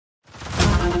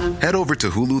Head over to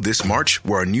Hulu this March,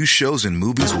 where our new shows and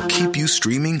movies will keep you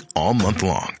streaming all month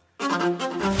long.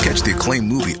 Catch the acclaimed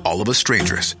movie All of Us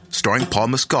Strangers, starring Paul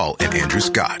Mescal and Andrew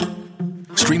Scott.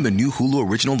 Stream the new Hulu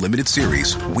original limited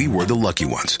series We Were the Lucky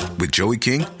Ones with Joey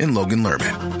King and Logan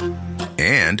Lerman.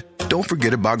 And don't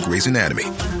forget about Grey's Anatomy.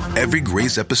 Every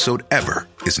Grey's episode ever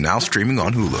is now streaming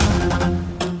on Hulu.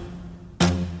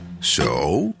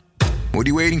 So, what are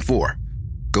you waiting for?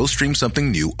 Go stream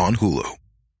something new on Hulu.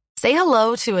 Say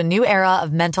hello to a new era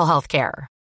of mental health care.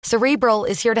 Cerebral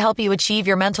is here to help you achieve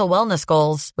your mental wellness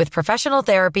goals with professional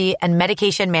therapy and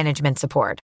medication management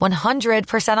support.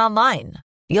 100% online.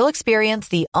 You'll experience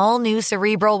the all-new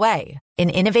Cerebral Way,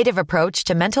 an innovative approach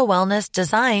to mental wellness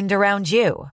designed around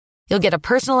you. You'll get a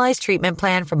personalized treatment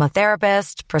plan from a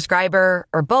therapist, prescriber,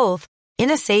 or both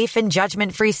in a safe and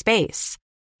judgment-free space.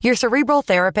 Your Cerebral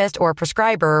therapist or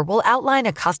prescriber will outline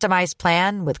a customized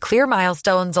plan with clear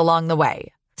milestones along the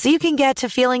way, so you can get to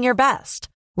feeling your best.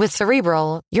 With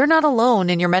Cerebral, you're not alone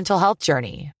in your mental health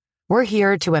journey. We're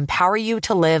here to empower you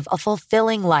to live a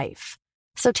fulfilling life.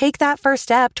 So take that first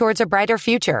step towards a brighter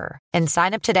future and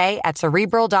sign up today at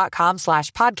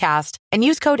Cerebral.com/podcast and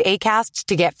use code ACAST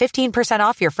to get 15%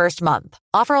 off your first month.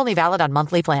 Offer only valid on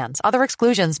monthly plans. Other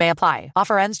exclusions may apply.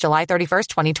 Offer ends July 31st,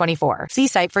 2024. See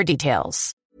site for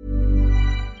details.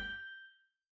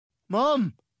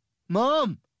 Mom!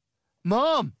 Mom!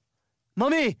 Mom!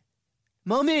 Mommy!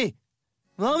 Mommy!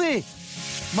 Mommy!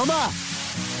 Mama!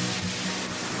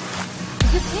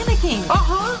 You're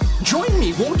panicking. Join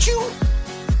me, won't you?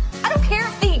 I don't care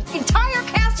if the entire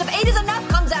cast of 8 is enough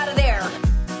comes out of there.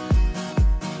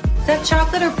 Is that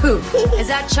chocolate or poop? Is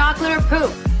that chocolate or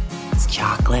poop? It's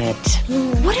chocolate.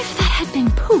 What if that had been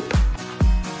poop?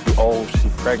 Old, she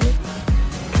pregnant.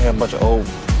 Can't have a bunch of old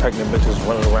pregnant bitches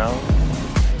running around.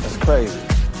 That's crazy.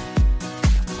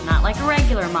 Not like a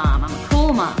regular mom. I'm a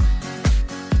cool mom.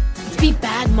 Let's be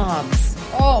bad moms.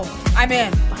 Oh, I'm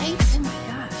in. Right? Oh my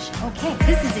gosh. Okay,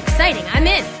 this is exciting. I'm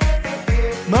in.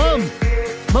 Mom!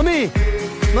 Mommy!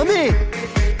 Mommy!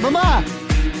 Mama!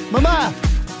 Mama!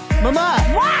 Mama!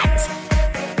 What?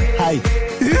 Hi.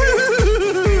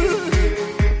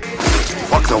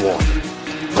 Fuck the water.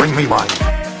 Bring me mine.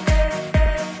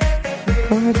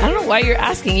 I don't know why you're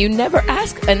asking. You never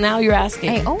ask, and now you're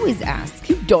asking. I always ask.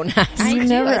 You don't ask. I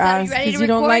never do. ask because you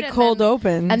don't like cold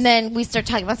opens. And then we start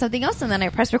talking about something else, and then I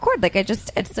press record. Like I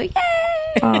just, it's so yay!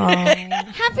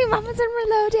 Happy Mommas and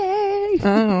Merlot Day.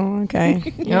 Oh,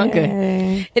 okay.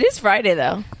 Okay. It is Friday,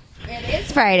 though. It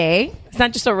is Friday. It's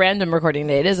not just a random recording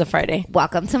day. It is a Friday.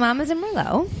 Welcome to Mommas and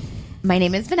Merlot. My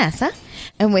name is Vanessa,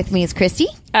 and with me is Christy.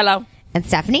 Hello. And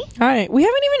Stephanie. Hi. We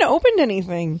haven't even opened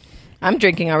anything. I'm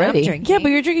drinking already. I'm drinking. Yeah, but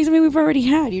you're drinking something we've already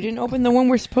had. You didn't open the one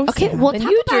we're supposed to. Okay, we'll Then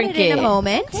talk you about drink it in it. a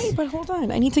moment. Okay, but hold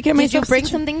on. I need to get Did myself... you bring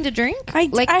something to drink? I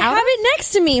out have of- it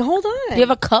next to me. Hold on. Do you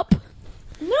have a cup?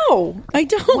 No, I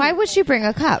don't. Why would she bring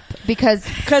a cup? Because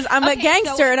I'm a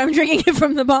gangster and I'm drinking it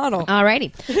from the bottle.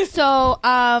 Alrighty. So,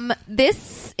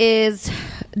 this is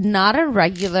not a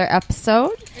regular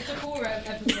episode. It's a cool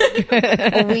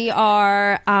episode. We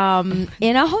are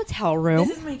in a hotel room.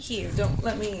 This is my key. Don't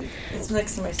let me... It's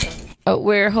next to my stuff.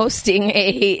 We're hosting a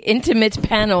intimate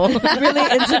panel. Really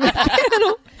intimate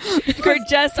panel. For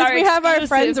just our we have our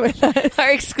friends with us.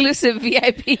 Our exclusive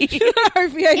VIP. Our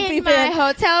VIP In my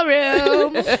hotel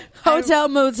room. Hotel,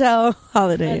 motel,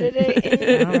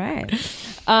 holiday. All right.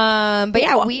 But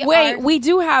yeah, we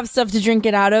do have stuff to drink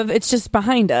it out of. It's just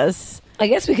behind us. I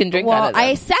guess we can drink out Well, of them.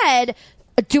 I said,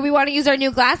 do we want to use our new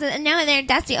glasses? And now they're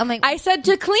dusty. I'm like, I said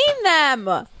to clean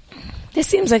them. This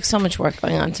seems like so much work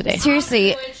going on today.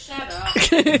 seriously.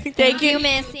 Thank you,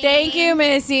 Missy. Thank you,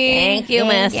 Missy. Thank you,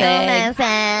 Missy. Friend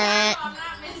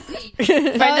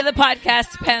of the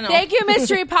podcast panel. Thank you,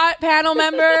 mystery panel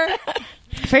member.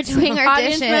 For doing our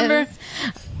Audience dishes. member.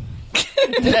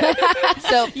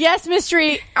 So yes,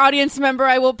 mystery audience member,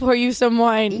 I will pour you some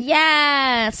wine.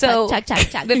 Yeah. So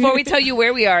Chug. before we tell you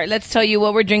where we are, let's tell you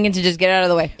what we're drinking to just get out of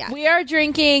the way. Yeah. We are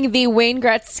drinking the Wayne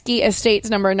Gretzky Estates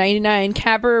number 99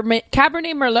 Cabernet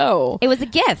Merlot. It was a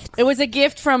gift. It was a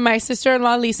gift from my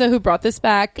sister-in-law Lisa, who brought this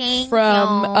back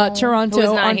from Toronto.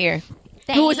 Who's not here?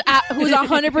 Who's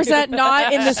 100%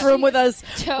 not in this room with us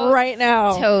right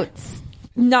now. Totes.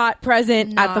 Not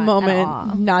present Not at the at moment.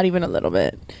 all. Not even a little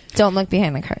bit. Don't look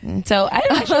behind the curtain. So I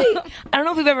don't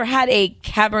know if we've ever had a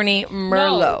Cabernet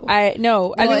Merlot. I think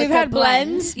Well, we've it's had a blend.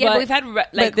 blends. Yeah, but we've had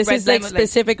but this red is like blend with,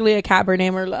 specifically a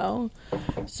Cabernet Merlot.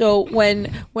 So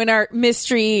when our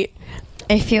mystery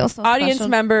I feel so audience special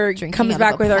member drinking comes out of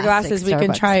back a with our plastic glasses, we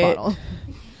can Starbucks try bottle.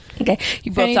 Okay,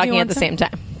 you both Fanny, do talking you at the want same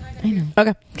time. I know.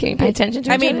 Okay. Can you pay attention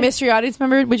to I each mean, other? mystery audience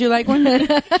member, would you like one?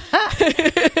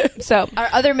 So Our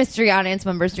other mystery audience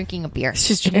members drinking a beer.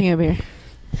 She's drinking a beer.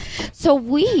 So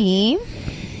we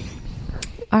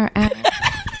are at...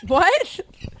 What?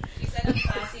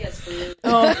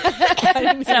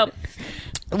 so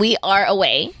we are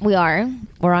away.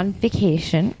 We're on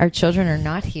vacation. Our children are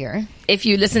not here. If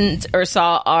you listened or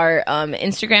saw our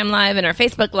Instagram live and our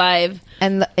Facebook live,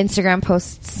 And the Instagram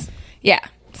posts yeah,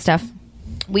 stuff.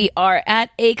 we are at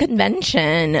a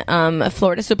convention,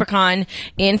 Florida Supercon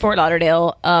in Fort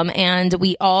Lauderdale, and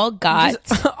we all got.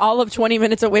 Just all of 20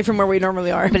 minutes away from where we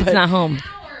normally are. But it's not home.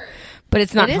 But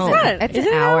it's not It is home. It's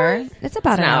an hour. It's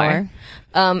about an hour.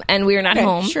 And we are not Okay,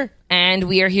 home. sure. And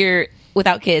we are here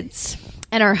without kids.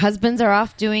 And our husbands are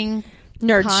off doing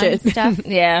Nerd con shit. stuff.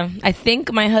 Yeah. I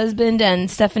think my husband and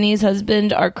Stephanie's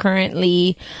husband are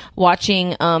currently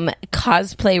watching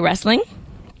cosplay wrestling.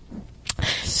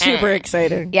 Super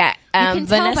excited. Yeah. You can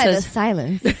tell by the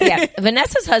silence. yeah.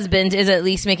 Vanessa's husband is at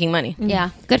least making money.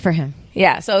 Yeah, good for him.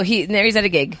 Yeah. So he's at a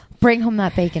gig. Bring home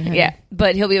that bacon. honey. Yeah.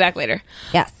 But he'll be back later.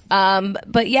 Yes.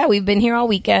 But yeah, we've been here all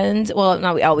weekend. Well,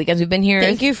 not all weekends. We've been here.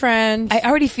 Thank you, friend. I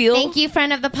already feel. Thank you,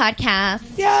 friend of the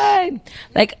podcast. Yeah.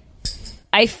 Like,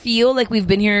 I feel like we've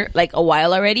been here like a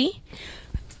while already.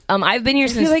 I've been here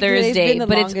since like today's Thursday, been the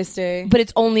but longest day. but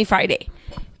it's only Friday.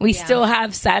 We still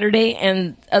have Saturday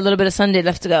and a little bit of Sunday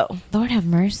left to go. Lord have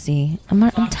mercy. I'm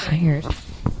tired.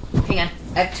 Hang on.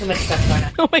 I have too much stuff going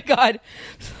on. Oh my god!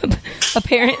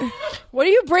 Apparent. What are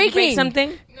you breaking? Break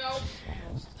something? No.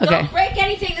 Okay. Don't break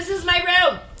anything. This is my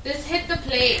room. Just hit the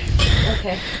plate.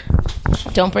 Okay.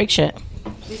 Don't break shit.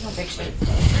 Please don't break shit.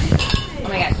 Oh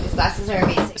my god, these glasses are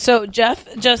amazing. So Jeff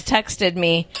just texted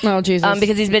me. Oh, Jesus.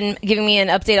 Because he's been giving me an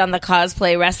update on the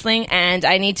cosplay wrestling, and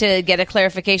I need to get a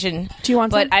clarification. Do you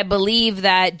want But some? I believe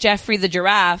that Jeffrey the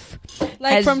giraffe,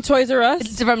 From Toys R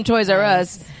Us? from Toys R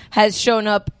Us, has shown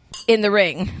up in the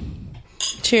ring.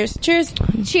 Cheers. Cheers.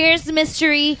 Cheers,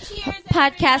 mystery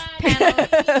podcast panel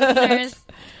listeners.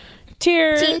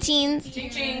 Cheers. Teen teens.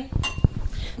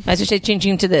 I should say ching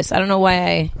ching to this. I don't know why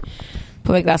I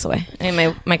put my glass away. I mean,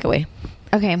 my mic away.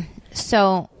 Okay,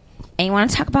 so I want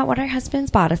to talk about what our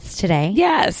husbands bought us today.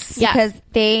 Yes. Because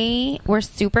they were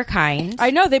super kind.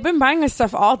 I know. They've been buying us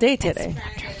stuff all day today.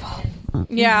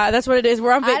 Yeah, that's what it is.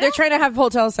 We're on. They're trying to have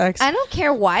hotel sex. I don't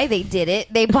care why they did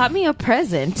it. They bought me a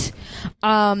present.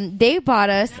 They bought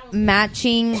us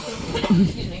matching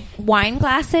wine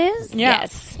glasses.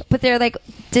 Yes. But they're like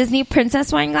Disney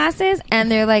princess wine glasses, and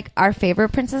they're like our favorite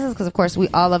princesses because, of course, we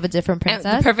all love a different And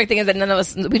princess. the perfect thing is that none of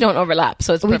us, we don't overlap,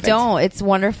 so it's perfect. We don't. It's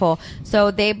wonderful.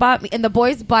 So they bought me, and the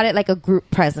boys bought it like a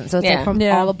group present. So it's like from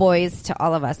all the boys to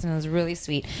all of us, and it was really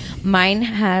sweet. Mine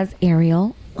has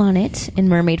Ariel on it in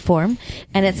mermaid form,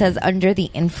 and it says "Under the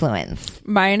Influence."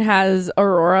 Mine has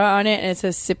Aurora on it, and it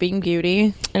says "Sipping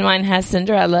Beauty." And mine has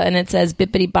Cinderella, and it says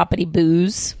 "Bippity Boppity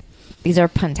Booze." These are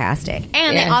fantastic.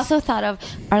 And they also thought of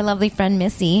our lovely friend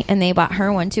Missy, and they bought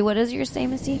her one too. What does yours say,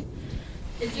 Missy?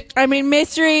 I mean,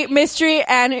 mystery,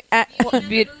 and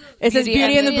it says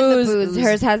Beauty and the Booze.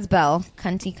 Hers has Belle.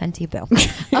 Cunty Belle.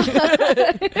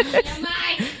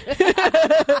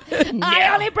 I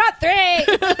only brought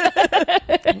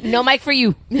 3. No mic for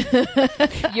you.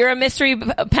 You're a mystery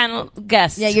panel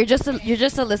guest. Yeah, you're just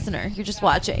a listener. You're just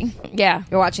watching. Yeah,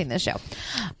 you're watching this show.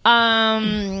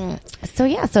 So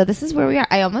this is where we are.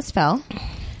 I almost fell.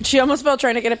 She almost fell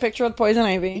trying to get a picture with Poison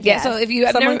Ivy. Yeah. So if you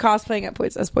have someone cosplaying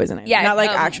as Poison Ivy, yeah, not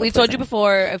like actual. We've told you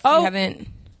before. If you haven't,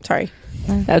 sorry.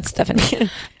 That's Stephanie.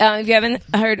 If you haven't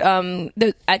heard,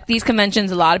 at these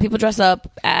conventions, a lot of people dress up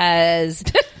as.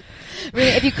 Really,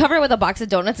 if you cover it with a box of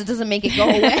donuts, it doesn't make it go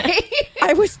away.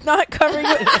 I was not covering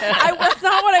it. That's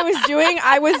not what I was doing.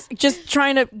 I was just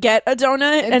trying to get a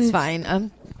donut. It's fine.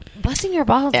 I'm busting your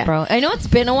balls, bro. I know it's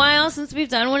been a while since we've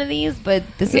done one of these, but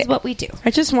this is what we do.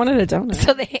 I just wanted a donut.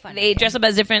 So they dress up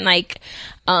as different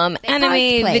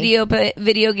anime,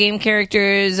 video game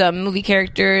characters, movie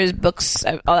characters, books,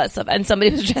 all that stuff. And somebody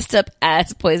was dressed up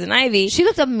as Poison Ivy. She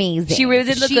looked amazing. She really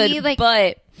did look good,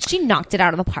 but she knocked it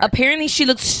out of the park. Apparently, she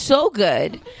looked so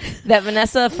good that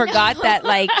Vanessa forgot that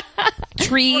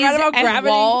trees and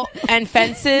wall and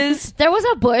fences. There was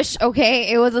a bush.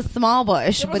 Okay, it was a small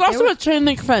bush. There was also a chain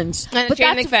link fence. And a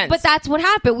chain link fence. But that's what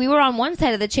happened. We were on one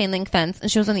side of the chain link fence, and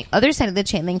she was on the other side of the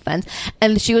chain link fence,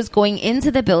 and she was going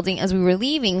into the building as we were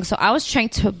leaving. So I was trying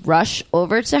to rush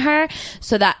over to her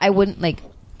so that I wouldn't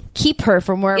keep her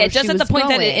from wherever she was going. Yeah, just at the point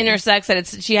that it intersects, that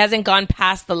she hasn't gone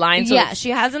past the line. So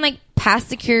she hasn't past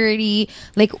security.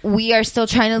 We are still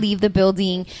trying to leave the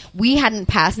building. We hadn't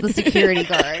passed the security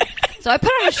guard. So I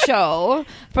put on a show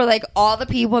for like all the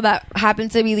people that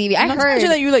happened to be leaving. I heard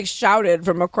that you like shouted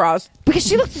from across because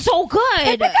she looked so good.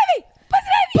 Hey, Poison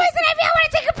Ivy, I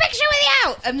want to take a picture with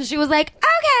you. And she was like,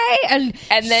 okay.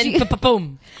 And then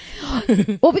boom.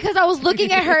 Well, because I was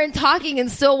looking at her and talking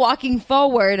and still walking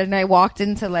forward, and I walked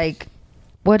into like,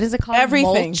 what is it called?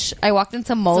 Everything. Mulch. I walked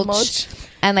into mulch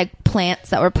and like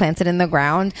plants that were planted in the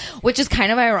ground, which is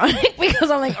kind of ironic because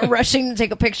I'm like rushing to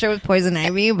take a picture with Poison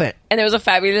Ivy. But and there was a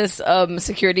fabulous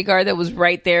security guard that was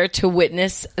right there to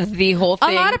witness the whole thing.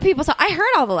 A lot of people saw. I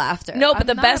heard all the laughter. No, but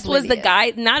the best was the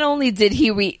guy. Not only did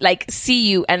he see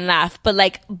you and laugh, but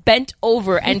like bent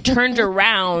over and turned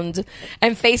around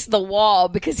and faced the wall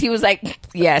because he was like,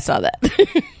 "Yeah, I saw that."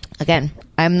 Again,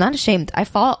 I'm not ashamed. I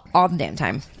fall all the damn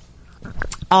time.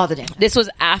 All the damn time. This was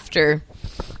after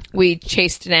we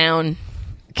chased down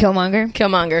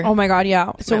Killmonger. Oh my god,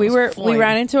 yeah. So we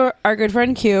ran into our good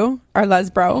friend Q, our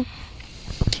lesbro,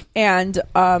 and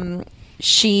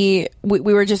we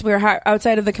were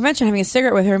outside of the convention having a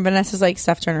cigarette with her, and Vanessa's like,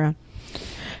 "Steph, turn around."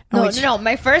 No.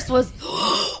 My first was,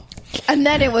 and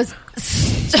then it was,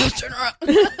 Steph, turn around.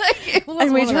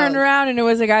 And we turned around, and it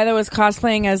was a guy that was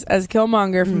cosplaying as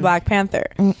Killmonger from Black Panther.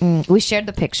 We shared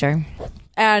the picture.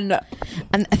 And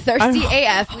thirsty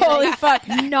AF. Holy fuck!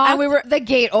 And we were the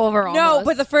gate over. Almost. No,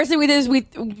 but the first thing we did is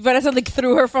Vanessa like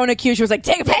threw her phone at Q. She was like,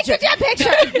 "Take a picture."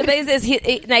 The thing is,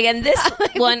 and this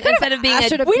one instead of being we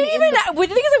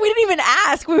didn't even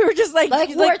ask. We were just like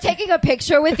we're taking a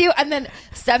picture with you, and then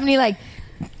Stephanie like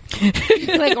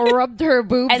rubbed her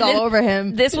boobs all over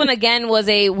him. This one again was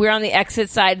we're on the exit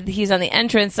side, he's on the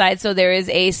entrance side, so there is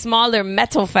a smaller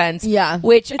metal fence. Yeah,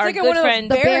 which it's our like good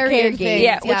friend, the barricade gates.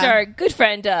 Yeah, which our good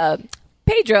friend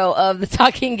Pedro of the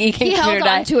Talking Geek he held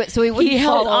on to it so he wouldn't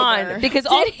fall over. Because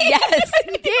yes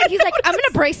he did. He's like, I'm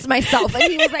gonna brace myself, and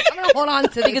he was like, I'm gonna hold on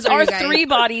to this because our three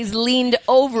bodies leaned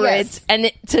over it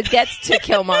and to get to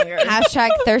Killmonger.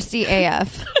 #thirsty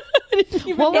AF. It's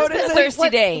been a thirsty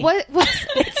day.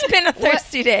 It's been a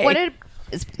thirsty day. What did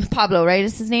Pablo, right?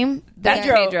 Is his name? That's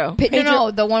Pedro. No,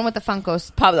 the one with the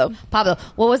Funkos. Pablo.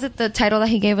 What was it? The title that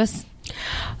he gave us?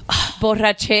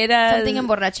 Borrachera. Something in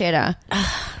borrachera.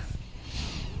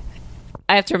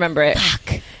 I have to remember it.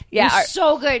 Fuck. Yeah,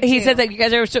 so good. He said that you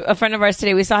guys are a friend of ours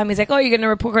today. We saw him. He's like, "Oh, you're going to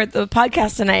record the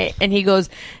podcast tonight?" And he goes,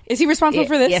 "Is he responsible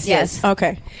for this?" Yes.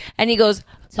 Okay. And he goes,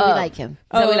 "So we like him.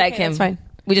 We like him. That's fine.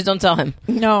 We just don't tell him."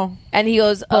 No. And he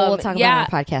goes, we'll talk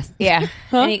about our podcast." Yeah.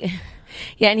 Huh?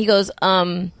 And he goes, are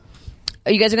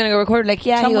you guys going to go record? Like,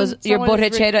 yeah. He goes, your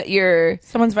borrachera,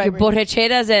 someone's your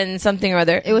borracheras and something or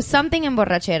other. It was something in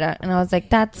borrachera, and I was like,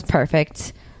 that's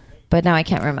perfect. But now I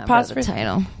can't remember the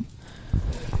title.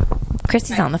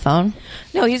 Christy's on the phone.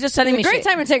 No, he's just telling me great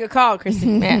time to take a call, Christy.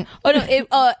 Yeah. Oh no!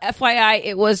 FYI,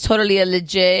 it was totally a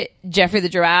legit Jeffrey the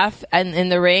Giraffe and in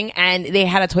the ring, and they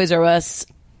had a Toys R Us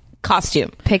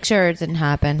costume. Picture didn't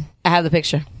happen. I have the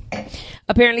picture.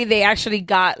 Apparently, they actually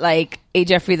got like a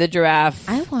Jeffrey the Giraffe.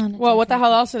 Well, what the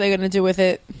hell else are they going to do with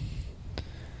it?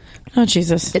 Oh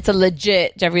Jesus! It's a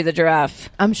legit Jeffrey the Giraffe.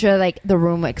 I'm sure like the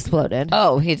room exploded.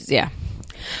 Oh, yeah.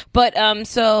 But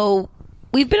so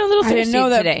we've been a little thirsty today.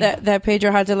 I didn't know that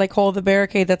Pedro had to like hold the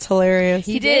barricade. That's hilarious.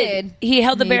 He did. He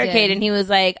held the barricade and he was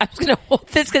like, "I'm just going to hold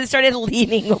this," because it started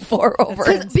leaning over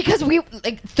because we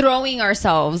like throwing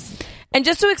ourselves. And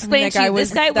just to explain to you,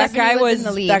 this guy was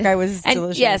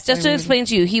delicious. Yes, just to explain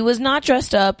to you, he was not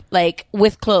dressed up like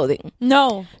with clothing.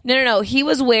 No. He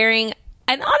was wearing,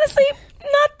 and honestly,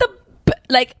 not the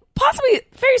possibly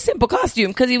very simple costume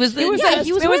because he was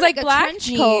like black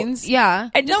jeans,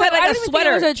 and just had like a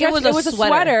sweater. It was a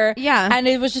sweater, yeah, and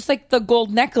it was just like the gold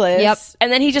necklace. Yep,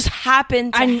 and then he just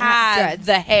happened to have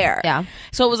the hair. Yeah,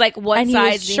 so it was like one side,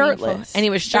 he was shirtless, and he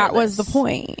was shirtless. That was the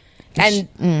point.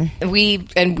 And we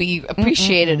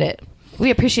appreciated it. We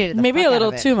appreciated it. Maybe a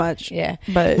little too much. Yeah.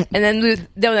 But and then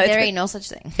there ain't no such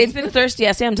thing. It's been thirsty.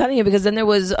 I say, I'm telling you, because then there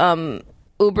was Uber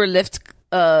Lyft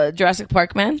Jurassic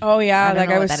Park man. Oh yeah, that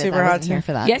guy was super hot too.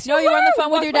 For that. Yes, no, you were on the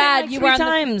phone with your dad. You were 3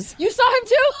 times. You saw him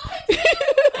too.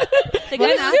 The guy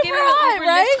was super hot,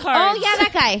 right? Oh yeah,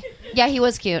 that guy. Yeah, he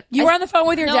was cute. You were on the phone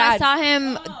with your dad. I saw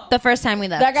him the first time we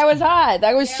left. That guy was hot.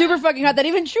 That was super fucking hot. That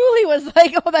even Julie was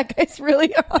like, "Oh, that guy's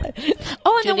really hot."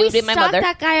 Oh, and then we stalked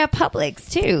that guy at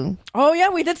Publix too. Oh yeah,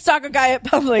 we did stalk a guy at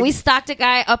Publix. We stalked a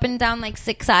guy up and down like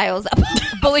 6 aisles,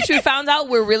 but which we found out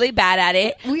we're really bad at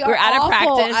it. We're out of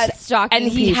practice at stalking and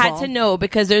he people. had to know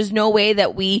because there's no way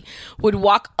that we would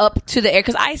walk up to the air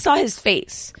because I saw his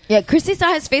face. Yeah, Christy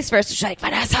saw his face first. She's like,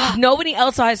 Vanessa. Nobody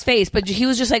else saw his face, but he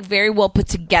was just like very well put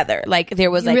together. Like there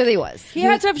was like really was. He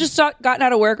had to have just gotten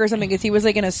out of work or something because he was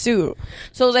like in a suit.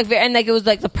 So it was like and like it was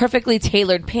like the perfectly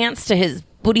tailored pants to his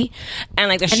booty, and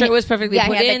like the shirt was perfectly put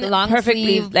he had, in, like, long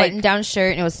perfectly sleeve, button down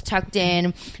shirt, and it was tucked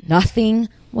in. Nothing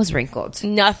was wrinkled.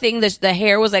 Nothing. The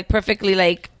hair was like perfectly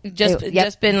like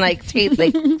just been like taped,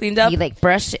 like cleaned up. He like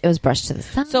brushed. It was brushed to the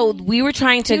side. So we were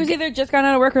trying to. He was either just gone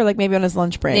out of work or like maybe on his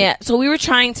lunch break. Yeah. So we were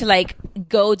trying to like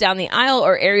go down the aisle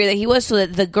or area that he was, so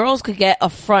that the girls could get a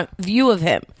front view of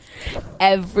him.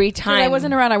 Every time I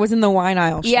wasn't around, I was in the wine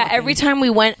aisle. Yeah. Every time we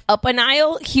went up an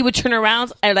aisle, he would turn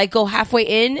around and like go halfway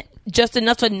in, just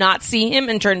enough to not see him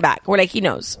and turn back. We're like, he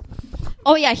knows.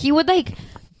 Oh yeah, he would like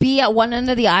be at one end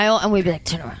of the aisle, and we'd be like,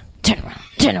 turn around, turn around,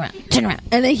 turn around, turn around.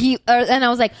 And then and I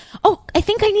was like, oh, I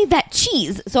think I need that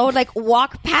cheese. So I would like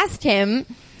walk past him,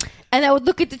 and I would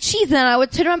look at the cheese, and then I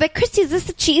would turn around, like, Christy, is this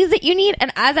the cheese that you need? And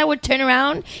as I would turn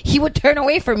around, he would turn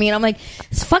away from me, and I'm like,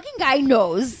 this fucking guy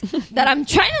knows that I'm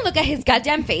trying to look at his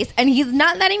goddamn face, and he's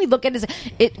not letting me look at his.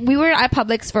 We were at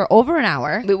Publix for over an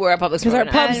hour. We were at Publix because our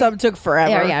pub sub took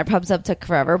forever. Yeah, our pub sub took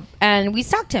forever, and we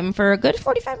stalked him for a good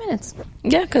 45 minutes.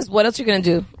 Yeah, because what else are you gonna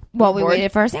do? Well, we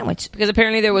waited for our sandwich because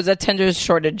apparently there was a tender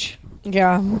shortage.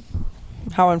 Yeah,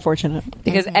 how unfortunate.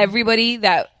 Because everybody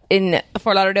that in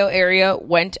Fort Lauderdale area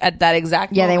went at that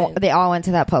exact moment. They all went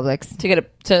to that Publix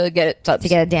to get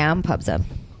a damn pub sub.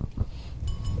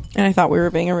 And I thought we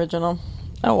were being original.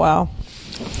 Oh wow.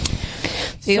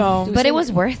 But it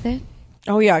was worth it.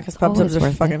 Oh yeah, because pub subs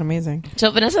are fucking amazing.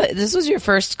 So Vanessa, this was your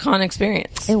first con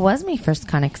experience. It was my first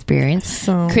con experience.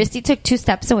 So Christy took 2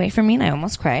 steps away from me, and I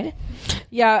almost cried.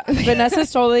 Yeah,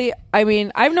 Vanessa's totally. I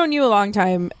mean, I've known you a long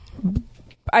time.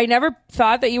 I never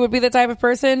thought that you would be the type of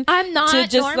person. I'm not to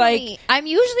just normally. I'm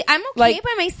okay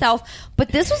by myself, but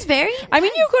this was very. I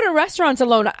mean, you go to restaurants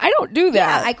alone. I don't do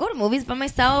that. Yeah, I go to movies by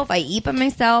myself. I eat by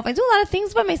myself. I do a lot of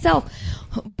things by myself.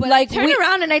 But like, I turned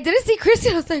around and I didn't see Christy.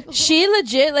 I was like, she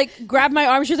legit like grabbed my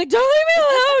arm. She was like, "Don't leave me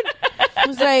alone." I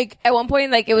was like, at one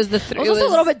point, like it was the. I was also a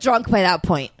little bit drunk by that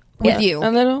point with you. A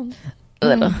little.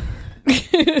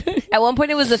 At one point,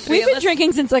 it was the 3 We've of been us.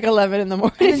 drinking since like 11 in the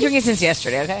morning. I've been drinking since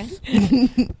yesterday.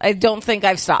 Okay, I don't think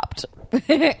I've stopped.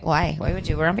 Why? Why would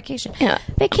you? We're on vacation. Yeah,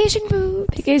 vacation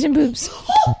boobs. Vacation boobs.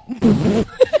 Oh,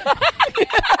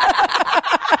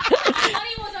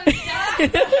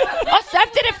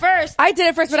 Steph did it first. I did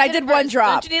it first, but I did one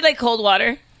drop. Don't you need like cold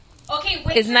water? Okay,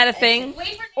 wait. Isn't that a thing?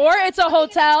 Or it's a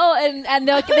hotel and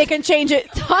they can change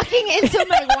it. Talking into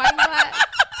my wine glass.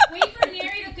 Wait for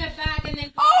Neri to get back and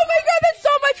then. Oh my god, that's so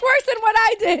much worse than what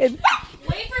I did.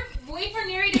 Wait for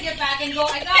Neri to get back and go.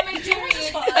 I got my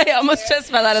period. I almost just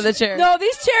fell out of the chair. No,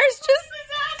 these chairs just.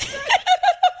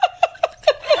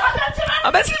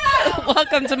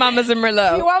 Welcome to Mommas and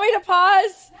Merlot. You want me to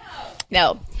pause?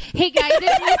 No. Hey guys,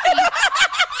 it's Missy.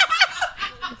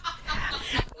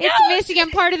 It's Missy.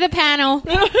 I'm part of the panel.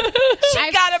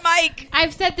 She got a mic.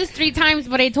 I've said this 3 times,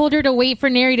 but I told her to wait for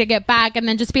Neri to get back and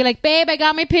then just be like, babe, I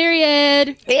got my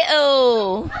period.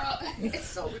 Ew.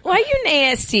 Why are you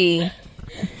nasty?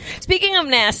 Speaking of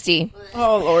nasty.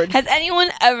 Oh, Lord. Has anyone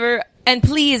ever, and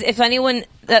please, if anyone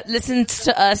that listens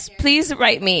to us, please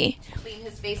write me. Clean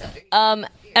his face after.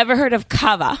 Ever heard of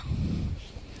kava?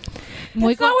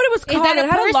 That's not what it was called. Is that it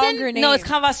had person? a longer name. No, it's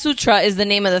Kava Sutra is the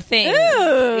name of the thing. Ew.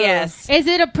 Yes. Is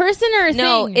it a person or a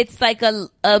No, thing? it's like a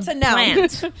It's a noun. plant.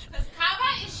 Because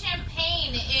kava is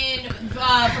champagne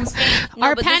from Spain. No,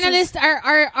 Our but this panelist,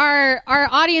 our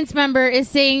audience member is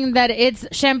saying that it's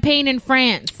champagne in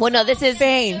France. Well, no, this is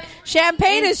Spain.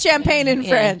 Champagne is champagne in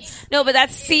France. No, but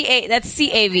that's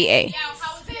CAVA.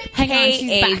 Hang on,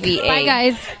 she's back. K-A-V-A. Bye,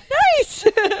 guys. Nice.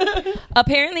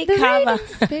 Apparently, kava.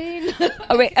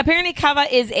 Apparently, kava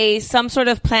is some sort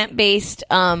of plant-based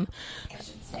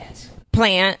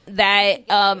plant that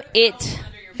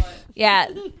Yeah,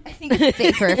 I think it's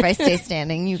safer if I stay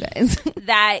standing, you guys.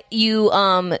 that you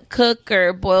cook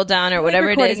or boil down or whatever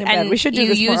it is, and we should do you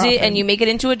this more use it often. and you make it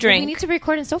into a We drink. need to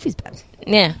record in Sophie's bed.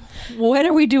 Yeah, When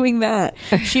are we doing that?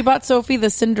 She bought Sophie the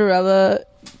Cinderella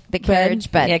The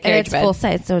carriage bed. Yeah, And carriage it's bed. full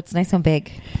size, so it's nice and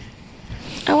big.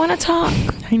 I want to talk.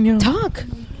 I know. Talk.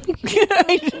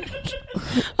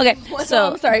 Okay,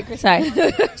 so I'm sorry, Chris. Sorry.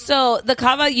 So the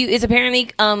kava is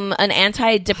apparently an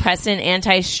antidepressant,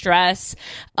 anti-stress,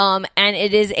 and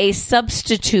it is a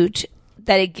substitute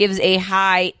that it gives a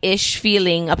high-ish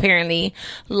feeling, apparently,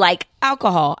 like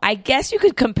alcohol. I guess you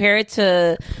could compare it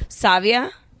to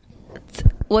salvia.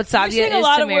 What You're salvia saying is a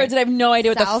lot to of words that I have no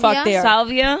idea what the Salvia? fuck they are.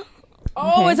 salvia.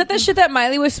 Oh, is that the shit that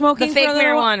Miley was smoking? The fake for a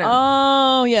little while? marijuana.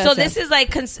 Oh, yes. So yes. this is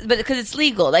like, but because it's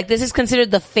legal, like this is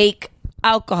considered the fake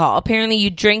alcohol. Apparently, you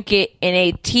drink it in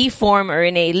a tea form or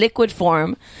in a liquid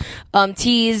form,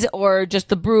 teas or just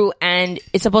the brew, and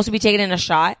it's supposed to be taken in a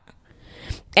shot.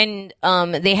 And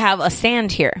they have a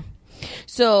stand here,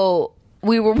 so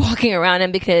we were walking around,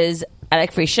 and because I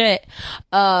like free shit.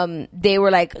 They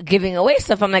were like giving away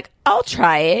stuff. I'm like, I'll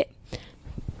try it.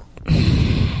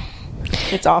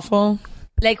 It's awful.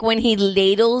 Like when he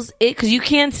ladles it, because you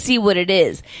can't see what it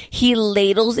is. He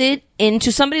ladles it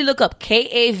into, somebody look up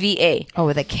Kava. Oh,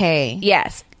 with a K.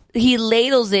 Yes. He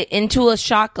ladles it into a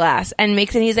shot glass and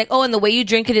makes it. He's like, oh, and the way you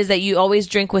drink it is that you always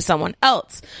drink with someone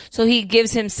else. So he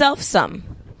gives himself some.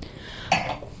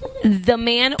 The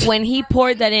man, when he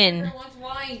poured that in,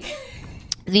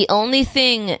 the only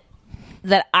thing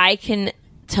that I can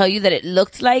tell you that it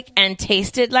looked like and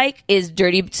tasted like is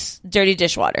dirty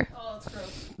dishwater. Oh, that's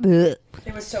gross.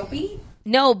 It was soapy?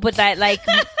 No, but that like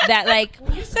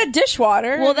you said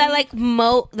dishwater. Well, that like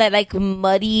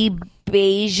muddy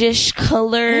beigeish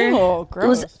color. Oh,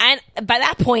 gross. And by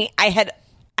that point, I had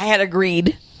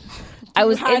agreed. I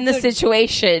was in the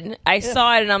situation. I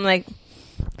saw it, and I'm like,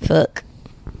 fuck.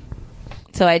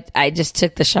 So I just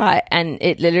took the shot, and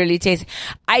it literally tastes.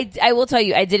 I will tell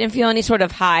you, I didn't feel any sort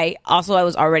of high. Also, I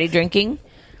was already drinking,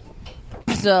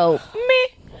 so meh.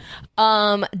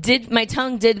 My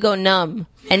tongue did go numb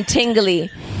and tingly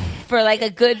for like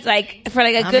a good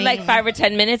 5 or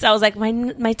 10 minutes. I was like,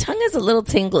 my tongue is a little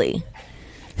tingly.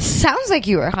 Sounds like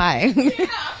you were high.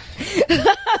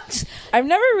 I've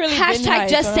never really been high,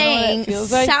 just so saying.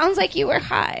 Like. Sounds like you were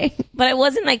high, but I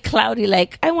wasn't like cloudy.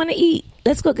 Like I want to eat.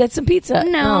 Let's go get some pizza.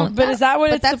 No, but is that what?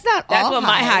 But that's not. That's all what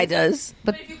my high does.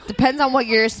 But depends on what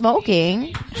you're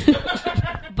smoking.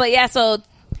 But yeah, so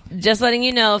just letting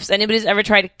you know if anybody's ever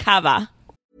tried Kava.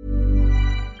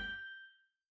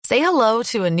 Say hello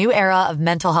to a new era of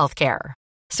mental health care.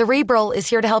 Cerebral is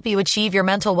here to help you achieve your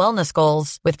mental wellness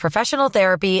goals with professional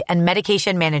therapy and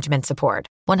medication management support.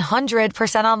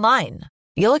 100% online.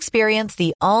 You'll experience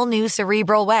the all-new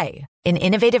Cerebral Way, an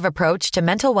innovative approach to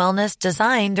mental wellness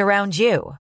designed around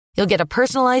you. You'll get a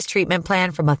personalized treatment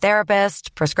plan from a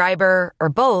therapist, prescriber, or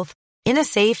both in a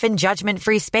safe and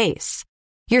judgment-free space.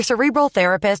 Your Cerebral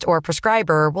therapist or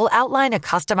prescriber will outline a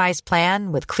customized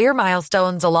plan with clear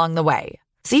milestones along the way,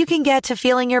 so you can get to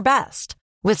feeling your best.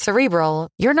 With Cerebral,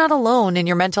 you're not alone in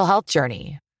your mental health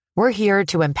journey. We're here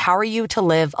to empower you to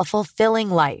live a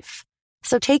fulfilling life.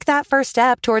 So take that first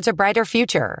step towards a brighter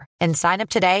future and sign up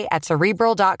today at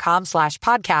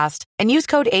Cerebral.com/podcast and use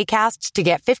code ACAST to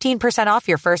get 15% off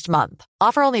your first month.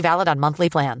 Offer only valid on monthly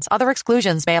plans. Other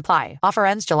exclusions may apply. Offer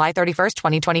ends July 31st,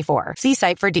 2024. See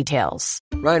site for details.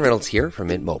 Ryan Reynolds here from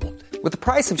Mint Mobile. With the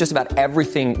price of just about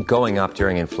everything going up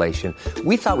during inflation,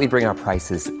 we thought we'd bring our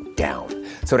prices down.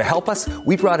 So to help us,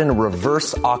 we brought in a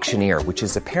reverse auctioneer, which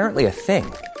is apparently a thing.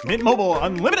 Mint Mobile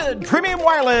Unlimited Premium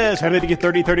Wireless. How to get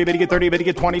 30, 30, how to get 30, how to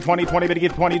get 20, 20, 20, how to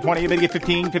get 20, 20, how to get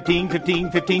 15, 15,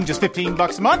 15, 15, just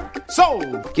 $15 a month?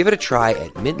 Sold! Give it a try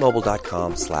at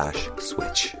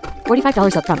mintmobile.com/switch.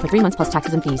 $45 up front for 3 months plus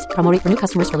taxes and fees. Promo rate for new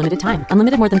customers for limited time.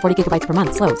 Unlimited more than 40 gigabytes per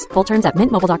month. Slows full terms at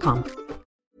mintmobile.com.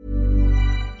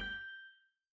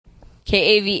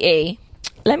 Kava.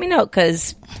 Let me know,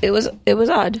 because it was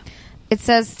odd. It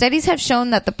says studies have shown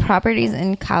that the properties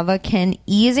in kava can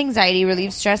ease anxiety,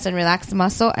 relieve stress, and relax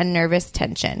muscle and nervous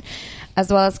tension,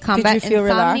 as well as combat insomnia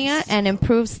relaxed? and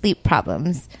improve sleep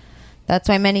problems. That's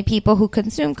why many people who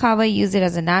consume kava use it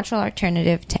as a natural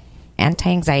alternative to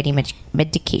anti-anxiety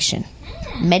medication.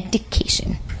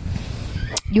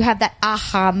 You have that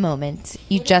aha moment.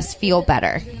 You just feel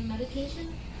better.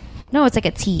 No, it's like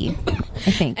a tea,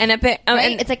 I think. And it's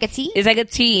like a tea? It's like a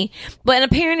tea. But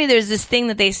apparently there's this thing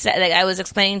that they said, like I was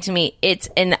explaining to me, it's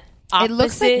an opposite. It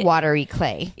looks like watery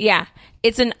clay. Yeah.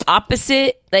 It's an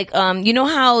opposite. Like, you know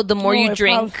how the more you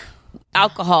drink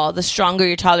alcohol, the stronger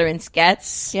your tolerance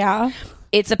gets? Yeah.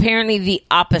 It's apparently the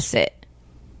opposite.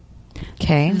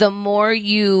 Okay. The more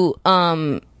you,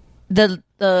 the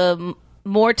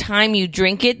more time you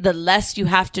drink it, the less you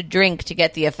have to drink to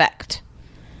get the effect.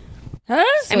 Huh?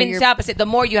 I mean, it's the opposite. The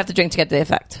more you have to drink to get the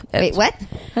effect. Wait, what?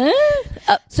 Huh?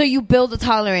 So you build a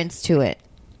tolerance to it.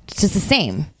 It's just the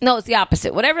same. No, it's the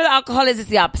opposite. Whatever the alcohol is, it's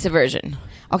the opposite version.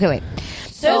 Okay, wait.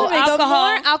 So the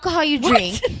more alcohol you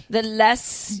drink, the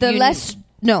less.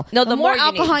 No, the more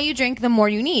alcohol you drink, the more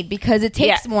you need, because it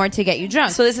takes more to get you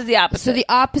drunk. So this is the opposite. So the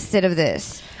opposite of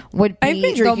this would be I've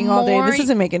been drinking all day. This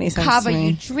doesn't make any sense kava to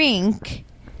me. you drink,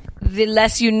 the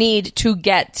less you need to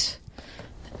get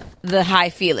the high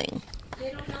feeling.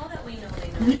 They don't know that we know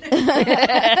they know.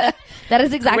 That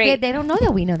is exactly Great. it. They don't know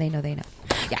that we know they know they know.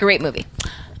 Yeah. Great movie.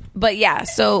 But yeah,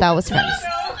 so that was Friends.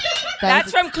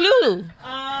 That's from Clue.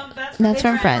 That's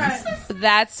from Friends.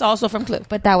 That's also from Clue.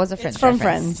 But that was a Friends. It's from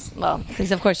Friends. Well,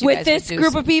 because of course you with guys this would do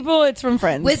group of people, it's from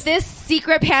Friends. With this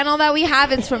secret panel that we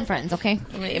have, it's from Friends. Okay.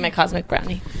 I'm gonna eat my cosmic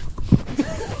brownie.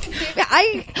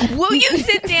 Will you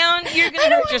sit down? You're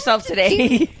gonna hurt yourself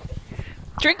today.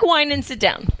 Drink wine and sit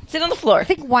down. Sit on the floor. I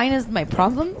think wine is my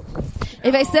problem.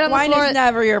 If I sit on the floor... Wine is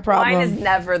never your problem. Wine is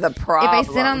never the problem. If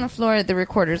I sit on the floor, the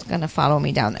recorder's going to follow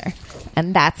me down there.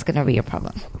 And that's going to be a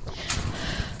problem.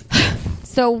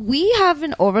 So we have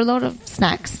an overload of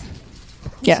snacks.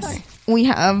 Yes. Sorry. We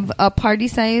have a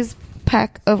party-size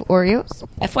pack of Oreos.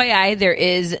 FYI, there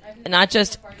is not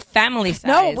just family size.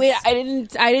 No, wait, I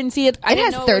didn't see it. It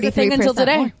has 33% until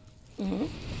today. Mm-hmm.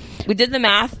 We did the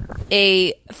math.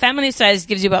 A family size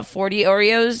gives you about 40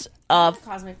 Oreos.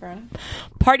 Cosmic Burn.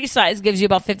 Party size gives you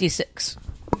about 56.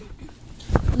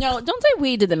 No, don't say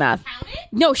we did the math.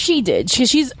 No, she did.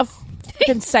 She's a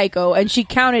fucking psycho, and she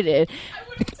counted it.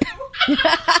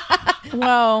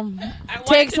 Well,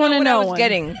 takes one to know one.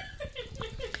 Getting.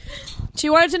 She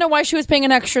wanted to know why she was paying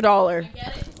an extra $1.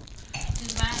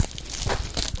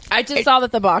 I just saw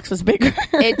that the box was bigger.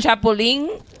 A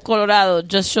Chapulín Colorado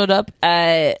just showed up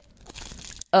at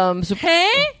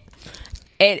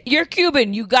you're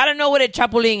Cuban. You gotta know what a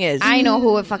Chapulín is. I know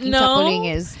who a fucking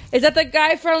Chapulín is. Is that the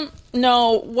guy from...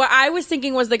 No, what I was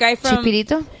thinking was the guy from...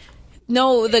 Chipirito?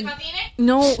 No,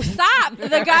 stop.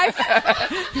 The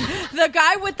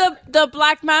guy with the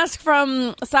black mask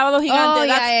from Sábado Gigante. Oh,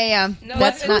 yeah. No,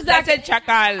 that's a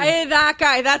Chacal. Hey, that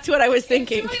guy. That's what I was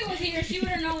thinking. If somebody was here, she would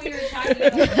have known we were talking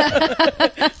about.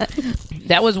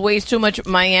 That was way too much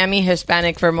Miami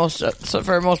Hispanic for most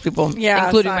people,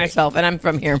 including myself, and I'm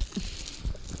from here.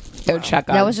 Chacal.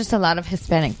 That was just a lot of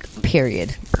Hispanic,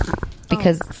 period.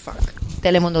 Because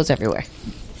Telemundo's everywhere.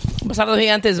 Sábado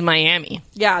Gigante is Miami.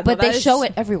 Yeah, but they show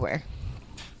it everywhere.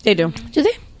 They do. Do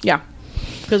they? Yeah.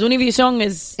 Because Univision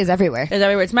is everywhere. Is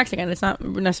everywhere. It's Mexican. It's not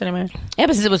necessarily American. Yeah,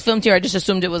 but since it was filmed here, I just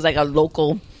assumed it was like a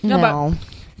local. No.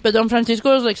 But Don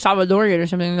Francisco is like Salvadorian or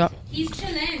something like that. He's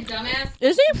Chilean, dumbass.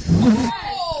 Is he?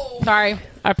 Oh. Sorry.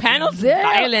 Our panel's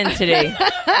violent today.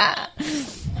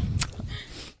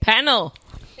 Panel,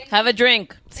 have a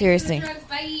drink. Seriously.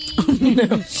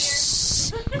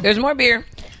 There's more beer.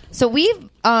 So we've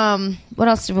what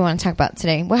else do we want to talk about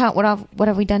today? What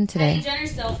have we done today? Kylie Jenner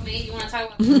self-made. You want to talk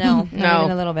about No, not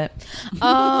even a little bit.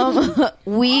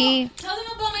 We tell them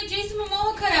about my Jason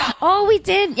Momoa cutout. Oh, we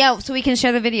did. Yeah, so we can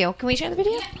share the video. Can we share the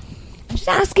video? Yeah. I'm just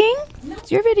asking. No.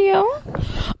 It's your video.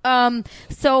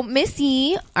 So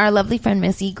Missy, our lovely friend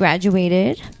Missy,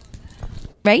 graduated.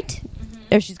 Right?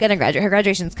 Or she's going to graduate. Her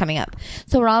graduation's coming up.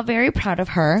 So we're all very proud of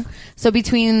her. So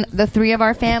between the three of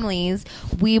our families,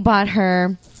 we bought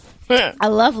her a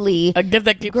lovely gift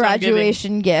that keeps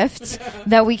graduation gift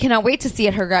that we cannot wait to see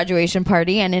at her graduation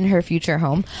party and in her future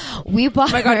home. We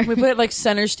bought my God, we put it like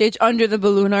center stage under the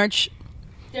balloon arch.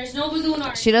 There's no balloon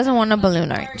arch. She doesn't want a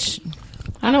balloon arch.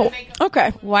 I know.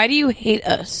 Okay. Why do you hate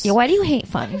us? Yeah, why do you hate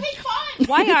fun?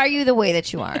 Why are you the way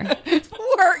that you are? Who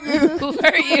are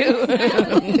you?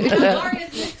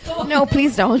 No,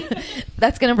 please don't.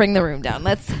 That's gonna bring the room down.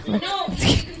 Let's no, you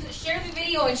can share the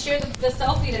video and share the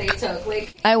selfie that I took.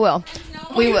 Like I will.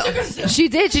 We will. She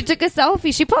did. She took a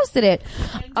selfie. She posted it.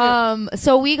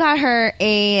 So we got her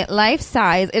a life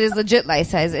size. It is legit life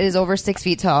size. It is over 6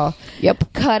 feet tall.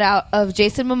 Yep. Cutout of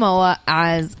Jason Momoa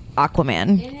as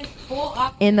Aquaman.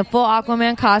 In the full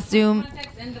Aquaman costume.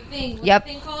 Yep.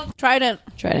 Trident.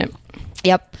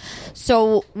 Yep.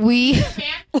 So we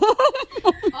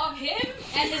of him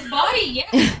and his body.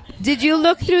 Yeah. Did you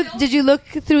look through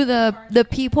the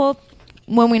peephole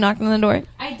when we knocked on the door?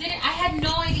 I didn't. I had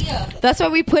no idea. That's why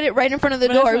we put it right in front of the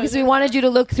door because we wanted you to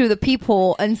look through the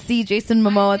peephole and see Jason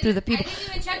Momoa through the peephole. I didn't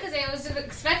even check because I was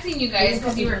expecting you guys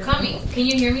because you were coming. Can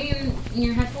you hear me in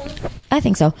your headphones? I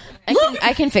think so.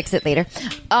 I can fix it later.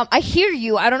 I hear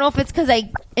you. I don't know if it's because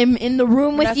I am in the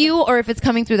room with you or if it's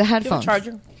coming through the headphones. Do you have a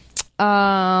charger?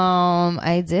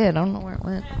 I did. I don't know where it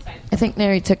went. I think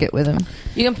Neri took it with him.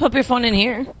 You can put your phone in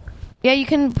here. Yeah, you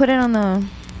can put it on the...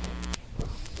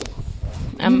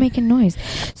 I'm making noise.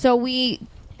 So we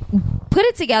put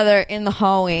it together in the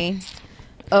hallway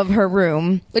of her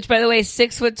room. Which, by the way,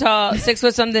 6 foot tall, 6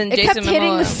 foot something. It Jason kept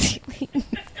hitting Momoa. the ceiling.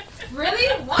 Really?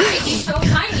 Why? He's so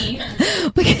tiny.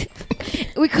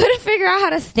 We couldn't figure out how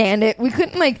to stand it. We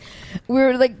couldn't we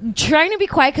were trying to be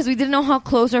quiet because we didn't know how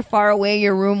close or far away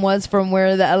your room was from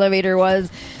where the elevator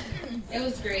was. It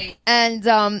was great. And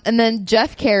then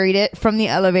Jeff carried it from the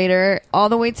elevator all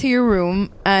the way to your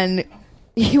room, and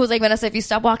he was like, Vanessa, if you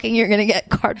stop walking, you're going to get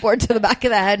cardboard to the back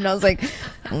of the head. And I was like,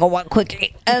 I'm going to walk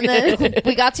quickly. And then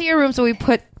we got to your room, so we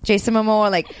put Jason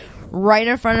Momoa, right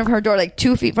in front of her door,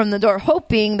 2 feet from the door,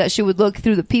 hoping that she would look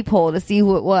through the peephole to see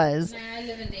who it was. Nah, I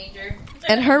live in danger.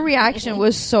 And her reaction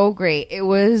was so great. It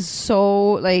was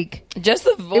so, just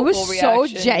the vocal it was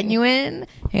reaction. so genuine.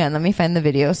 Hang on, let me find the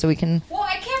video so we can... Well,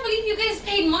 I can't believe you guys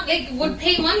paid would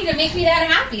pay money to make me that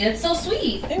happy. That's so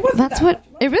sweet.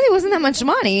 It really wasn't that much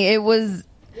money. It was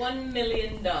 $1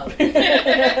 million.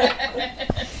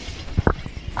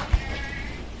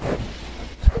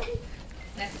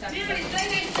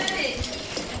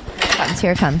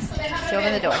 Here it comes. She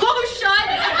opened the door. Oh, shut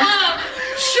up!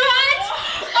 Shut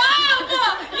up!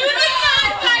 You did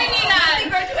not buy me that.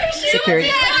 Graduation. Security.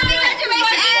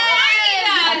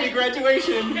 Happy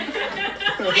graduation.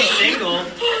 He's single.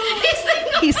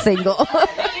 He's single.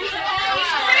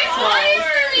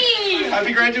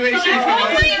 Happy graduation. Oh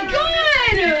my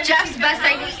god! Jeff's best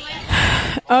idea.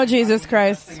 Oh, Jesus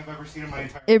Christ.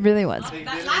 It really was.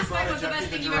 That last night was the best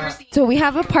thing you've ever seen. So we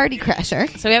have a party crasher.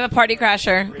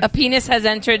 A penis has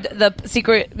entered the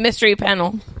secret mystery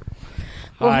panel.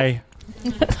 Hi.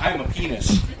 I'm a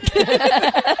penis.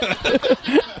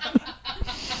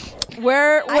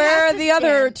 Where are the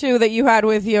other two that you had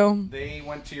with you? They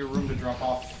went to your room to drop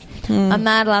off. I'm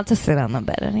not allowed to sit on the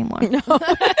bed anymore. No.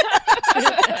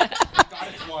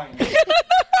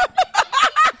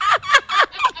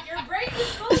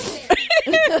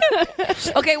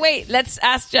 Okay, wait. Let's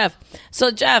ask Jeff.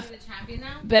 So, Jeff,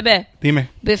 Bebe, Dime.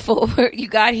 before you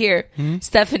got here,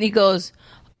 Stephanie goes,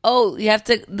 "Oh, you have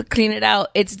to clean it out.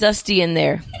 It's dusty in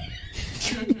there."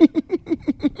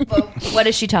 What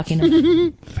is she talking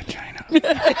about? Vagina.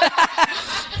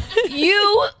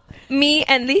 You, me,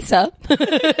 and Lisa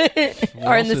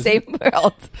are in the same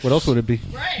world. What else would it be?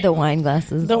 The wine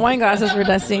glasses. The wine glasses were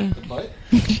dusty.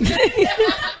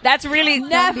 That's really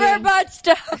Never but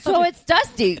stuff. So it's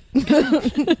dusty.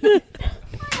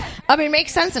 I mean, it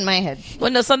makes sense in my head.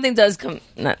 Well, no, something does come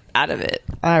out of it.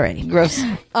 Alrighty. Gross.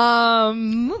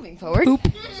 Moving forward.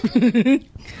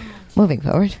 Moving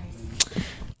forward.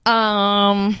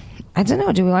 I don't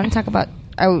know. Do we want to talk about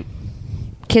our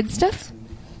kid stuff?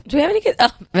 Do we have any kids?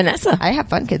 Oh, Vanessa. I have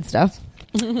fun kid stuff.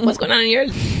 What's going on in your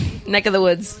neck of the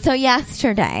woods? So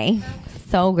yesterday,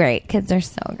 so great. Kids are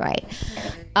so great.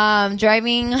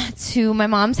 Driving to my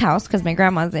mom's house because my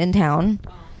grandma's in town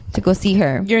to go see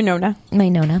her. Your Nona. My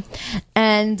Nona.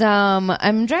 And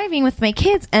I'm driving with my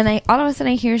kids, and all of a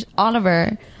sudden I hear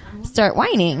Oliver start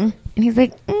whining. And he's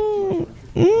like, and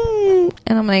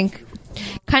I'm like,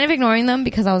 kind of ignoring them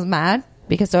because I was mad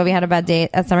because Sophie had a bad day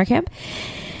at summer camp.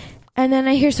 And then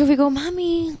I hear Sophie go,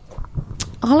 "Mommy,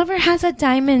 Oliver has a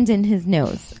diamond in his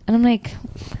nose." And I'm like,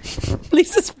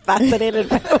 Lisa's fascinated,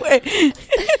 by the way.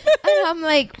 And I'm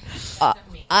like,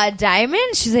 a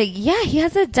diamond? She's like, yeah, he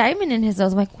has a diamond in his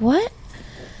nose. I'm like, what?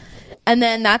 And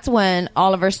then that's when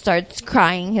Oliver starts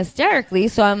crying hysterically.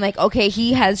 So I'm like, okay,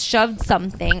 he has shoved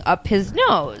something up his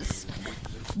nose.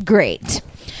 Great.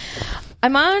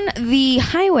 I'm on the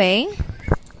highway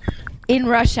in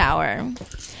rush hour.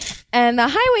 And the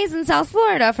highways in South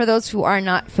Florida, for those who are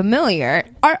not familiar,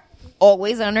 are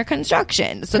always under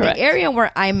construction. So Correct. The area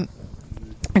where I'm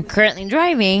currently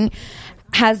driving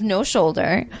has no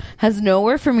shoulder, has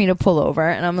nowhere for me to pull over.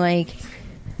 And I'm like,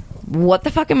 what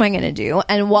the fuck am I going to do?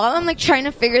 And while I'm like trying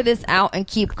to figure this out and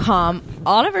keep calm,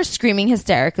 Oliver's screaming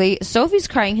hysterically. Sophie's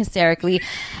crying hysterically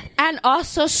and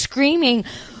also screaming,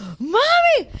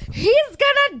 "Mommy, he's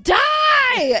gonna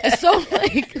die!" So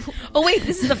like, oh wait,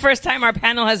 this is the first time our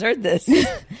panel has heard this.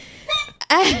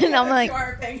 And I'm like,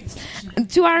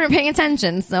 2 hours paying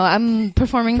attention. So I'm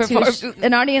performing to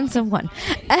an audience of 1.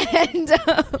 And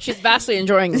she's vastly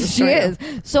enjoying this. She is.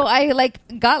 So I like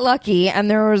got lucky, and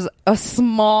there was a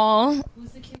small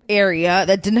area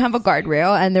that didn't have a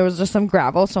guardrail, and there was just some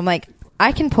gravel. So I'm like,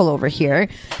 I can pull over here.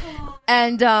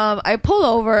 And I pull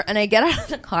over, and I get out of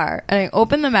the car, and I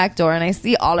open the back door, and I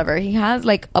see Oliver. He has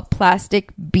like a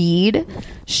plastic bead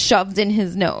shoved in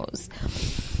his nose.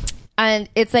 And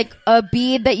it's like a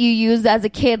bead that you use as a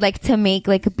kid, like to make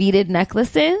like beaded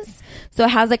necklaces. So it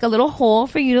has like a little hole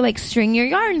for you to like string your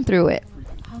yarn through it.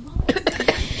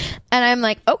 And I'm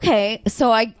like, okay.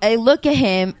 So I look at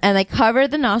him, and I cover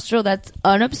the nostril that's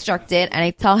unobstructed, and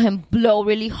I tell him, blow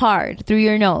really hard through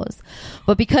your nose.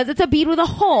 But because it's a bead with a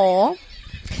hole,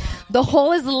 the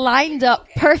hole is lined up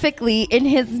perfectly in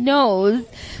his nose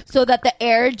so that the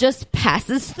air just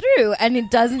passes through and it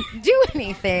doesn't do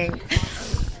anything.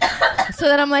 So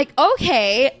then I'm like,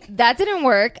 okay, that didn't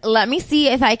work. Let me see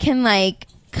if I can like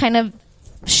kind of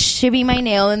shimmy my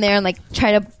nail in there and like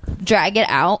try to drag it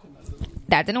out.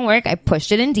 That didn't work. I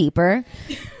pushed it in deeper.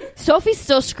 Sophie's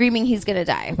still screaming he's gonna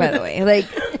die, by the way. Like,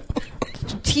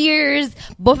 tears.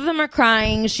 Both of them are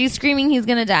crying. She's screaming he's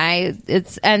gonna die.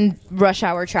 And rush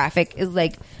hour traffic is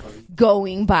like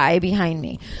going by behind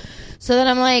me. So then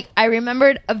I'm like, I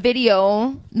remembered a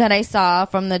video that I saw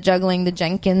from the Juggling the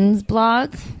Jenkins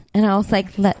blog, and I was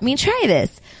like, let me try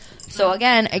this. So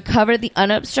again, I cover the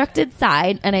unobstructed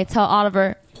side, and I tell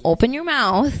Oliver, open your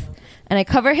mouth, and I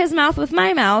cover his mouth with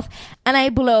my mouth, and I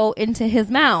blow into his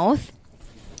mouth,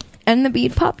 and the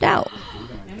bead popped out.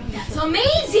 That's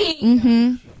amazing.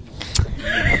 Mm-hmm.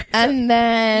 And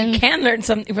then you can learn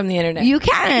something from the internet. You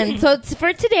can. So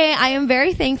for today, I am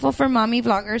very thankful for mommy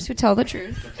vloggers who tell the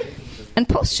truth and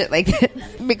post shit like this,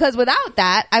 because without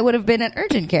that, I would have been at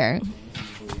urgent care.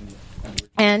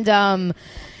 And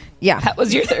yeah, that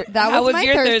was your that was my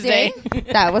Thursday.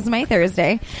 That was my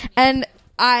Thursday, and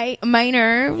my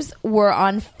nerves were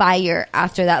on fire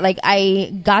after that. Like,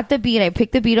 I got the bead, I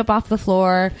picked the bead up off the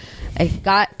floor, I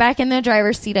got back in the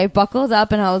driver's seat, I buckled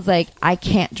up, and I was like, I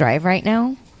can't drive right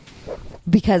now,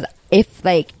 because if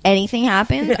like anything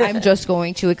happens, I'm just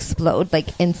going to explode like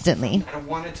instantly. I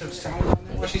wanted to sound on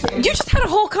what she's saying. You just had a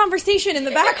whole conversation in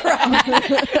the background.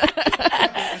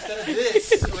 Instead of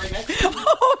this, right next to me.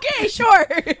 Okay, sure.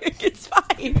 It's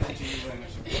fine.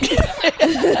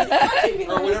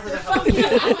 Or whatever the hell.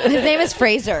 His name is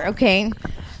Fraser, okay?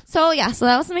 So yeah, so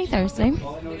that was my Thursday.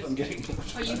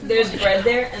 There's bread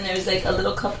there, and there's like a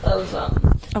little cup of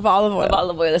olive oil. Of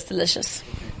olive oil. That's delicious.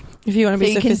 If you want to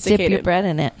be you sophisticated, can dip your bread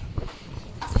in it.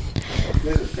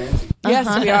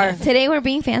 Yes, we are. Today we're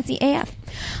being fancy AF.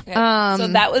 Yeah. So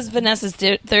that was Vanessa's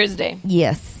Thursday.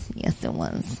 Yes, it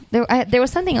was. There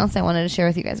was something else I wanted to share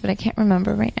with you guys, but I can't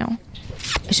remember right now.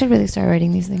 I should really start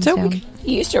writing these things down.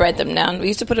 You used to write them down. We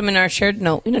used to put them in our shared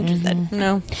note. We don't do that.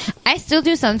 No. I still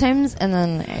do sometimes, and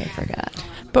then I forgot.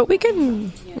 But we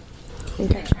can...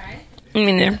 Okay. I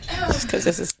mean, there. Just because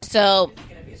this is... So,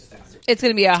 it's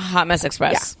going to be a Hot Mess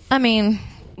Express. Yeah. I mean...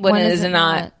 When is it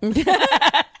not?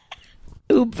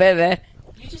 Ooh, baby.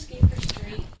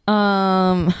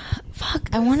 Fuck,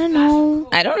 I want to know.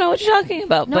 I don't know what you're talking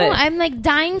about. No, but I'm like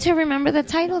dying to remember the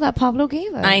title that Pablo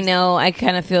gave us. I know. I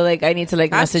kind of feel like I need to like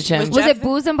message him. Was it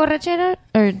Booze and Borrachera?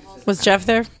 Or was Jeff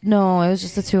there? No, it was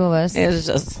just the two of us. It was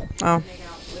just... Oh.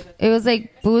 It was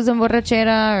like Booze and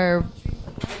Borrachera or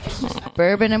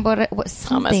Bourbon and Borrachera.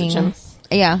 Something. I'll message him.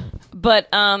 Yeah.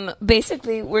 But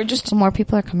basically, we're just... More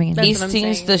people are coming in.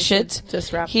 Easting the shit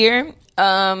just wrap here.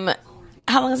 How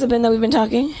long has it been that we've been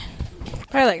talking?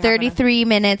 Probably like 33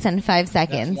 minutes and 5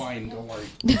 seconds. That's wine, don't worry.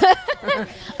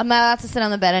 I'm not allowed to sit on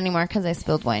the bed anymore because I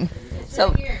spilled wine.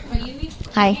 So,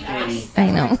 hi. I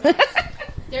know.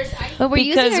 But we're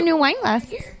using our new wine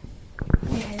glasses.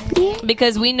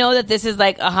 Because we know that this is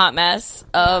like a hot mess.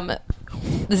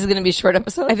 This is going to be a short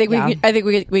episode. I think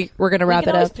we're going to wrap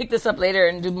it up. Pick this up later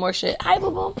and do more shit. Hi,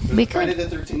 Boo Boo. Friday the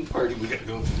 13th party we gotta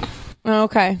go to.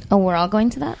 Okay. Oh, we're all going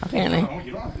to that? Apparently. No,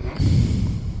 you don't have to know.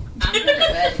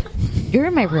 You're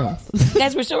in my room.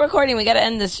 Guys, we're still recording. We got to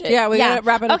end this shit. Yeah, we got to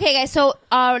wrap it up. Okay, guys, so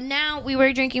now we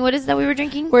were drinking. What is that we were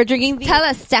drinking? We're drinking Tell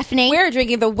us, Stephanie. We're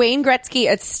drinking the Wayne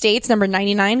Gretzky Estates number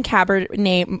 99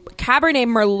 Cabernet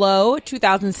Merlot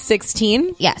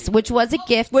 2016. Yes, which was a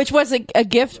gift. Which was a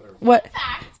gift. What?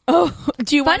 Oh,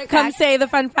 do you want to come say the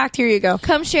fun fact? Here you go.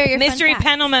 Come share your mystery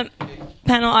fun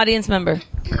panel audience member.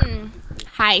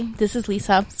 Hi, this is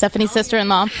Lisa, Stephanie's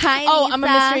sister-in-law. Hi, Oh, Lisa. I'm a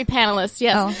mystery panelist,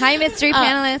 yes. Oh, hi, mystery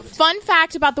panelist. Fun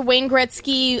fact about the Wayne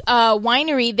Gretzky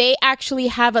winery, they actually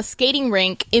have a skating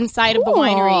rink inside of the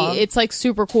winery. It's, like,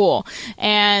 super cool.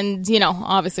 And, you know,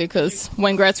 obviously, because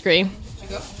Wayne Gretzky.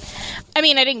 I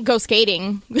mean, I didn't go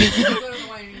skating.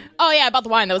 Oh, yeah, I bought the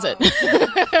wine. That was it.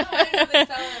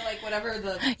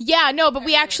 Yeah, no, but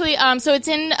we actually, so it's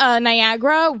in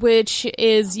Niagara, which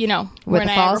is, you know, where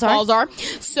Niagara Falls are.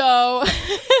 So.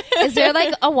 Is there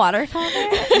like a waterfall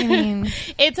there? I mean,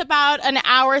 it's about an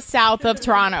hour south of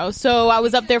Toronto. So I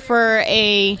was up there for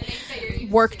a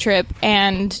work trip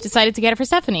and decided to get it for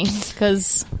Stephanie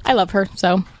because I love her.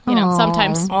 So, you know,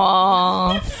 sometimes.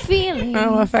 Aww. Feelings.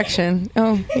 Oh, affection.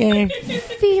 Oh, yay.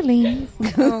 Feelings.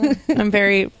 Oh, I'm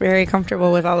very, very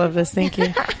comfortable with all of this. Thank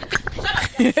you.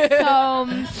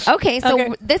 Okay,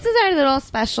 this is our little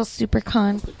special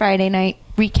Supercon Friday night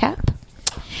recap.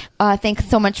 Thanks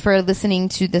so much for listening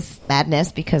to this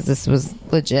madness because this was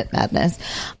legit madness.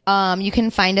 You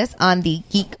can find us on the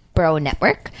Geek Bro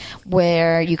Network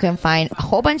where you can find a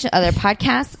whole bunch of other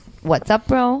podcasts. What's Up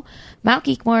Bro, Mount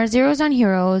Geekmore, Zeros on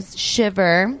Heroes,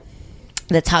 Shiver,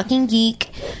 The Talking Geek,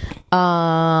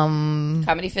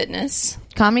 Comedy Fitness.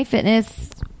 Comedy Fitness.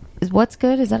 Is What's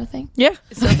Good? Is that a thing? Yeah.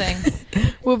 It's a thing.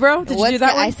 Woobro? Did you do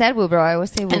that one? I said Woobro. I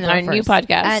always say Woobro And our first. new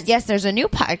podcast. Yes, there's a new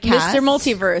podcast. Mr.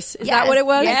 Multiverse. Is that what it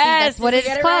was? Yes, that's what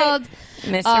it's called.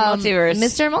 Mr. Multiverse.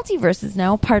 Mr. Multiverse is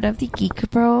now part of the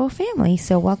Geek Bro family,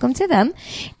 so welcome to them.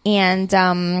 And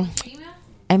I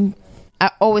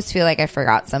always feel like I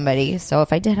forgot somebody, so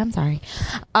if I did, I'm sorry.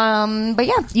 But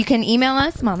yeah, you can email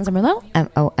us, mommasandmerlot,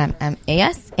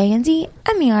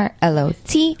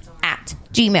 MOMMASANDMERLOT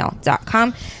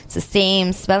gmail.com. It's the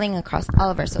same spelling across all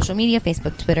of our social media,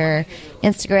 Facebook, Twitter,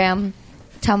 Instagram,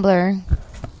 Tumblr,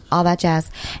 all that jazz.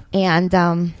 And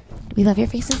we love your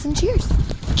faces, and cheers.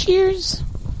 Cheers.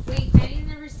 Wait, Eddie's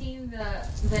never seen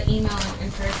the email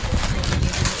in person.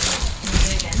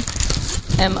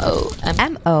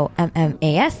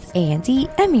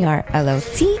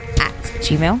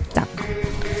 MOMMASANDMERLOT@gmail.com.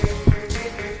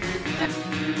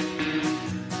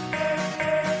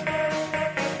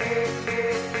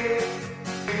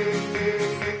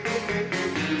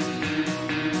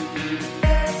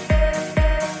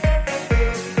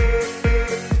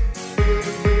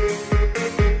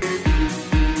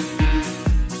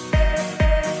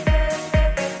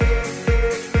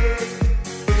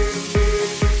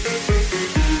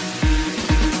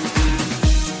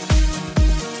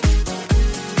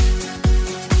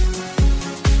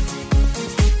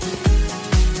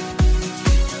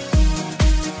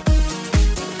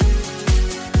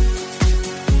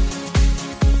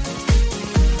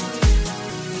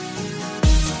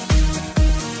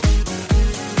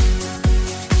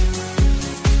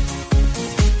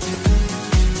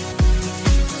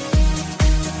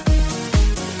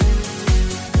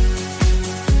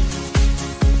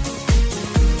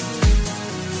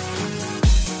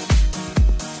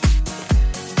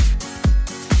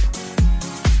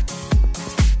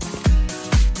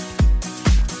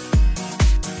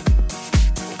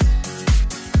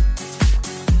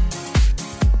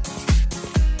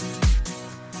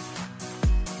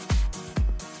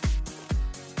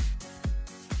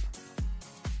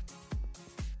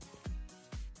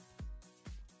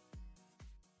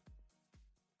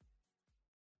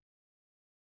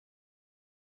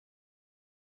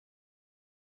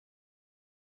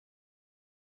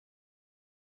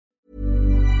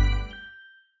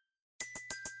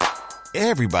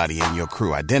 Everybody in your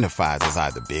crew identifies as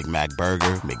either Big Mac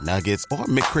Burger, McNuggets, or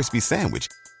McCrispy Sandwich.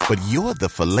 But you're the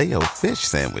Filet-O-Fish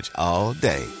Sandwich all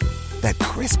day. That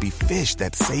crispy fish,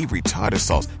 that savory tartar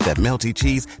sauce, that melty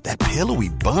cheese, that pillowy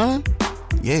bun.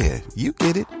 Yeah, you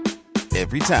get it.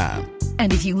 Every time.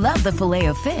 And if you love the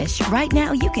Filet-O-Fish, right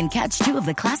now you can catch two of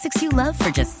the classics you love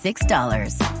for just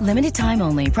 $6. Limited time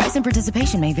only. Price and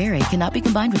participation may vary. Cannot be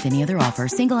combined with any other offer.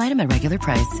 Single item at regular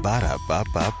price.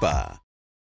 Ba-da-ba-ba-ba.